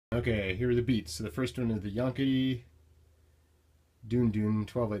Okay, here are the beats. So the first one is the Yonkity Doon Doon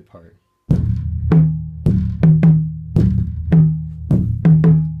 12/8 part. And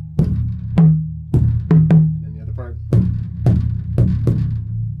then the other part.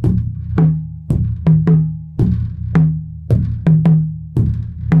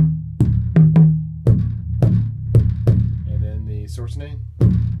 And then the source name.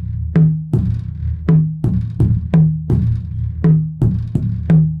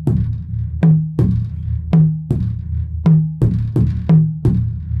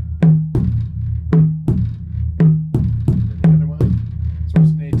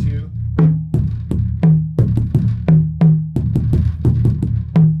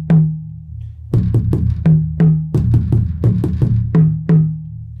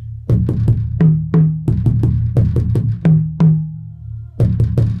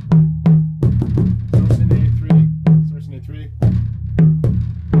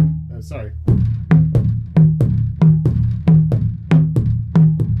 Sorry.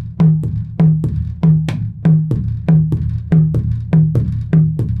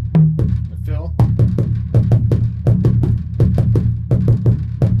 The fill.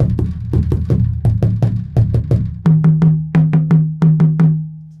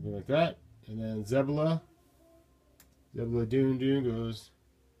 Something like that. And then Zebula. Zebula Doon Doon goes.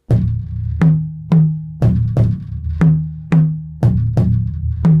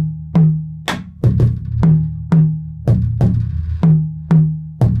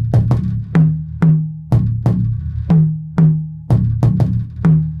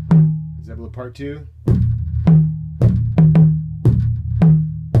 Part 2.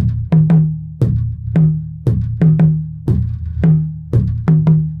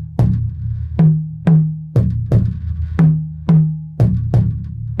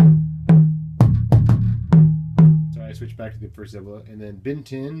 So I switch back to the first Zebula, and then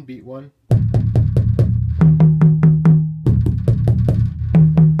Bintin, beat 1.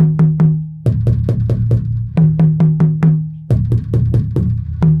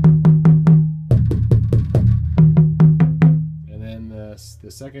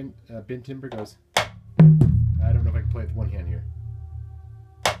 The second bin timber goes. I don't know if I can play it with one hand here.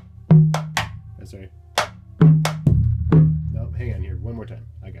 Sorry. No, hang on here. One more time.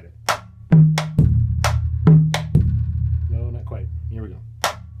 I got it. No, not quite. Here we go.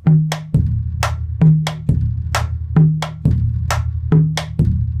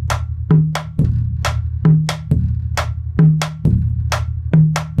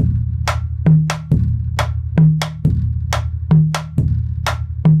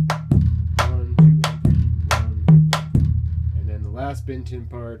 Bintin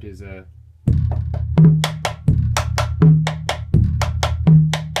part is a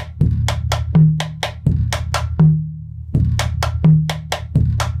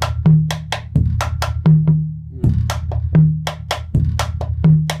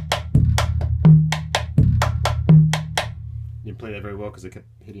didn't play that very well because I kept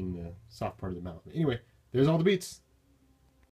hitting the soft part of the mouth. Anyway, there's all the beats.